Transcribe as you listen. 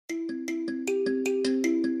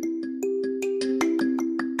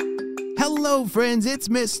Hello friends, it's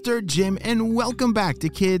Mr. Jim and welcome back to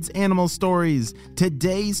Kids Animal Stories.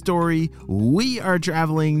 Today's story, we are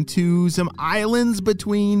traveling to some islands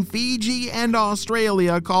between Fiji and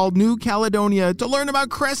Australia called New Caledonia to learn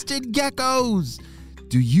about crested geckos.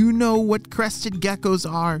 Do you know what crested geckos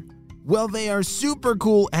are? Well, they are super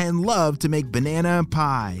cool and love to make banana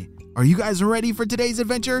pie. Are you guys ready for today's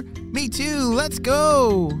adventure? Me too, let's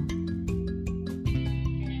go!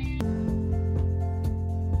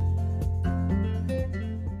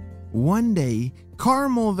 One day,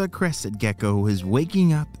 Carmel the crested gecko was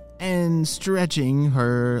waking up and stretching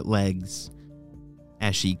her legs.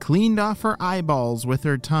 As she cleaned off her eyeballs with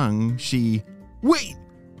her tongue, Wait!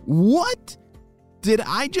 What? Did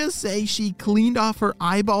I just say she cleaned off her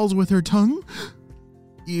eyeballs with her tongue?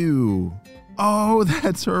 Ew. Oh,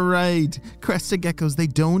 that's right. Crested geckos, they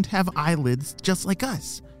don't have eyelids just like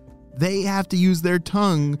us. They have to use their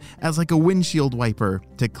tongue as like a windshield wiper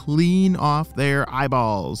to clean off their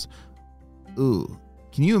eyeballs. Ooh,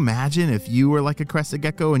 can you imagine if you were like a crested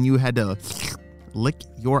gecko and you had to lick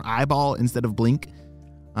your eyeball instead of blink?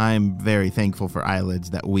 I'm very thankful for eyelids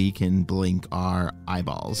that we can blink our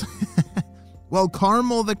eyeballs. Well,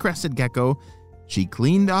 Carmel the crested gecko, she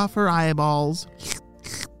cleaned off her eyeballs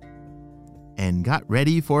and got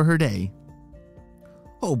ready for her day.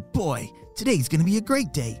 Oh boy, today's gonna be a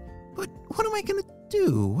great day. But what am I gonna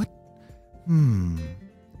do?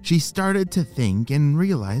 She started to think and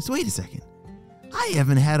realized, wait a second. I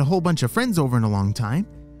haven't had a whole bunch of friends over in a long time.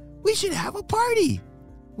 We should have a party.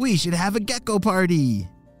 We should have a gecko party.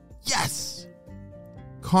 Yes!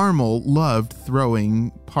 Carmel loved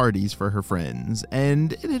throwing parties for her friends,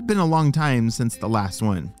 and it had been a long time since the last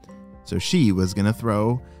one. So she was gonna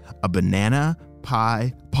throw a banana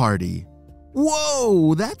pie party.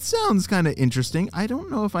 Whoa, that sounds kind of interesting. I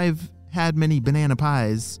don't know if I've had many banana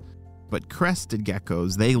pies, but crested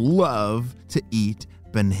geckos, they love to eat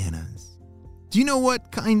bananas. Do you know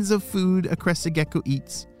what kinds of food a crested gecko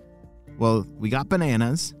eats? Well, we got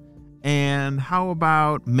bananas, and how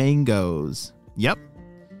about mangoes? Yep.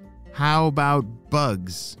 How about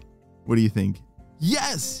bugs? What do you think?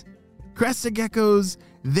 Yes! Crested geckos,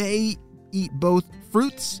 they eat both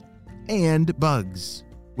fruits and bugs,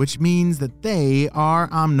 which means that they are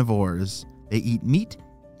omnivores. They eat meat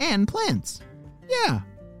and plants. Yeah,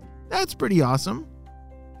 that's pretty awesome.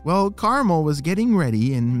 Well, Carmel was getting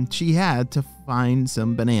ready and she had to find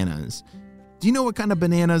some bananas. Do you know what kind of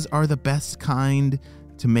bananas are the best kind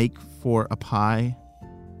to make for a pie?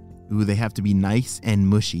 Ooh, they have to be nice and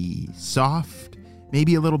mushy, soft,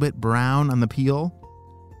 maybe a little bit brown on the peel.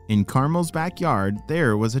 In Carmel's backyard,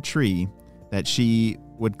 there was a tree that she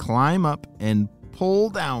would climb up and pull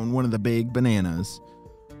down one of the big bananas.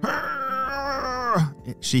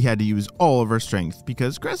 She had to use all of her strength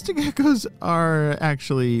because crested geckos are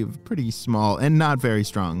actually pretty small and not very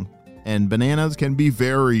strong, and bananas can be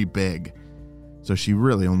very big. So she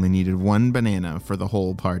really only needed one banana for the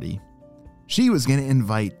whole party. She was going to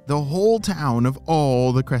invite the whole town of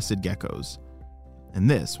all the crested geckos, and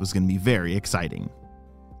this was going to be very exciting.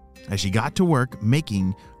 As she got to work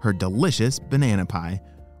making her delicious banana pie,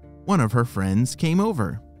 one of her friends came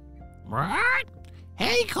over. What?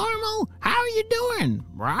 Hey, Carmel, how are you doing?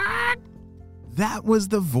 What? That was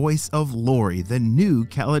the voice of Lori, the New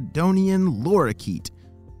Caledonian lorikeet.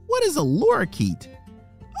 What is a lorikeet?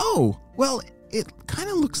 Oh, well, it kind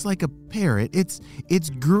of looks like a parrot. It's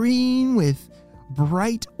green with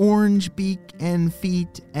bright orange beak and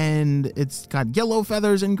feet, and it's got yellow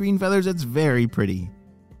feathers and green feathers. It's very pretty.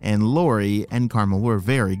 And Lori and Carmel were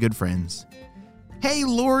very good friends. Hey,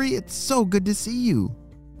 Lori, it's so good to see you.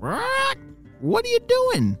 What are you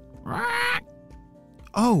doing?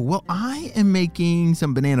 Oh, well, I am making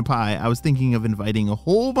some banana pie. I was thinking of inviting a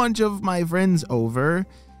whole bunch of my friends over,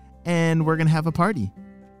 and we're going to have a party.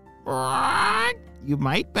 You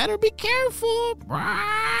might better be careful.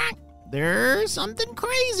 There's something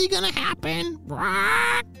crazy going to happen.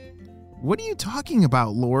 What are you talking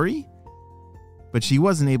about, Lori? But she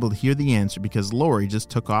wasn't able to hear the answer because Lori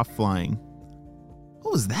just took off flying.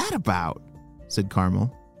 What was that about? Said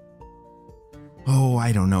Carmel. Oh,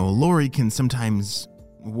 I don't know. Lori can sometimes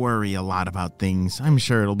worry a lot about things. I'm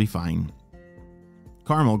sure it'll be fine.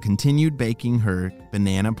 Carmel continued baking her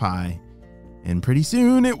banana pie, and pretty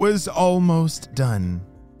soon it was almost done.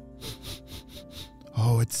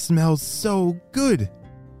 Oh, it smells so good,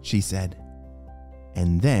 she said.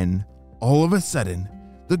 And then, all of a sudden,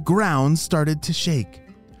 the ground started to shake.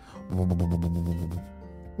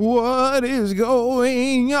 What is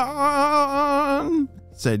going on?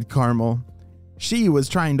 Said Carmel. She was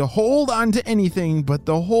trying to hold on to anything, but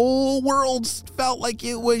the whole world felt like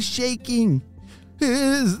it was shaking.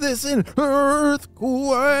 Is this an earthquake?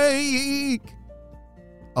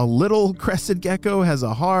 A little crested gecko has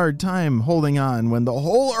a hard time holding on when the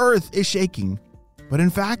whole earth is shaking. But in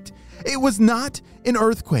fact, it was not an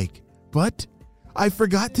earthquake. But I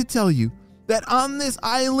forgot to tell you that on this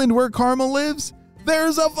island where Carmel lives,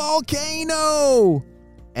 there's a volcano.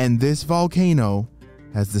 And this volcano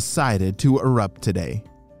has decided to erupt today.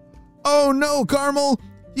 Oh no, Carmel,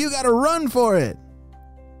 you gotta run for it.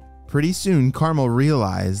 Pretty soon, Carmel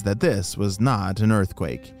realized that this was not an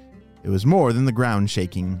earthquake. It was more than the ground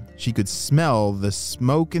shaking. She could smell the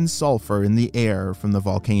smoke and sulfur in the air from the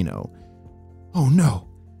volcano. Oh no,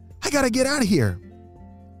 I gotta get out of here.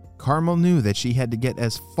 Carmel knew that she had to get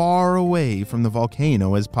as far away from the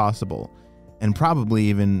volcano as possible, and probably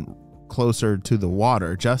even closer to the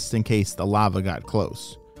water just in case the lava got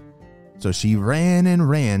close. So she ran and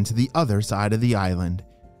ran to the other side of the island.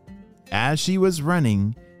 As she was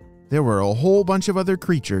running, there were a whole bunch of other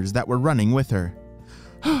creatures that were running with her.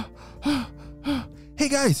 Hey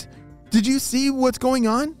guys, did you see what's going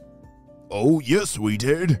on? Oh, yes, we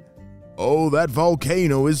did. Oh, that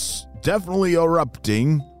volcano is definitely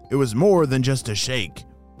erupting. It was more than just a shake,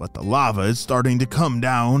 but the lava is starting to come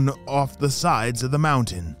down off the sides of the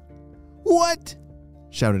mountain. What?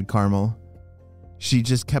 Shouted Carmel. She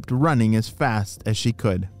just kept running as fast as she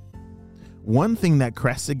could. One thing that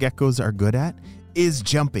crested geckos are good at is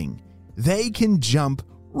jumping. They can jump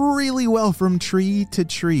really well from tree to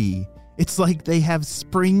tree. It's like they have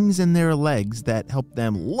springs in their legs that help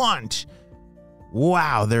them launch.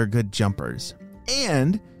 Wow, they're good jumpers.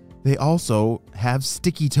 And they also have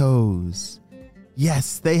sticky toes.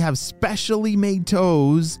 Yes, they have specially made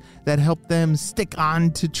toes that help them stick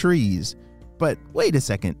onto trees. But wait a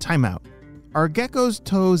second, time out. Are geckos'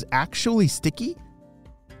 toes actually sticky?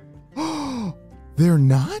 Oh, they're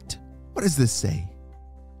not? What does this say?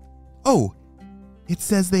 Oh, it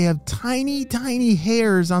says they have tiny, tiny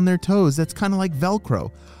hairs on their toes. That's kind of like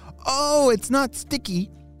Velcro. Oh, it's not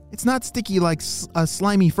sticky. It's not sticky like a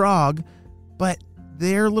slimy frog, but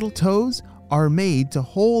their little toes are made to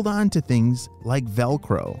hold on to things like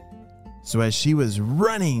Velcro. So as she was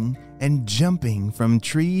running and jumping from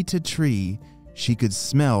tree to tree, she could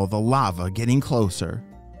smell the lava getting closer.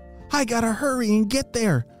 I gotta hurry and get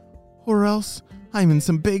there, or else I'm in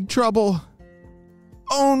some big trouble.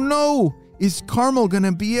 Oh no! Is Carmel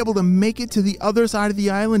gonna be able to make it to the other side of the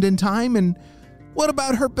island in time? And what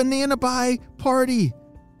about her banana pie party?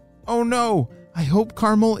 Oh no, I hope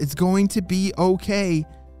Carmel is going to be okay.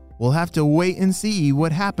 We'll have to wait and see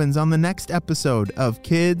what happens on the next episode of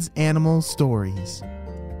Kids Animal Stories.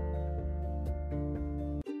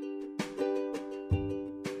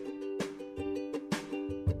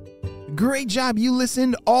 Great job, you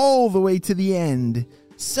listened all the way to the end.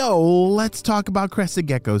 So let's talk about crested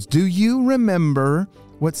geckos. Do you remember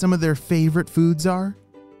what some of their favorite foods are?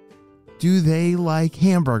 Do they like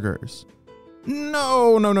hamburgers?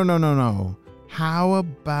 No. How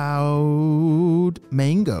about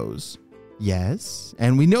mangoes? Yes.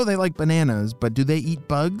 And we know they like bananas, but do they eat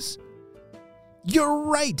bugs? You're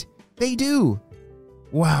right, they do.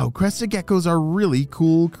 Wow, crested geckos are really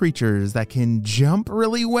cool creatures that can jump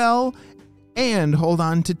really well and hold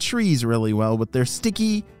on to trees really well with their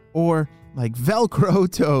sticky or like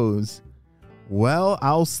Velcro toes. Well,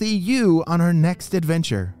 I'll see you on our next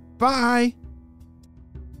adventure. Bye!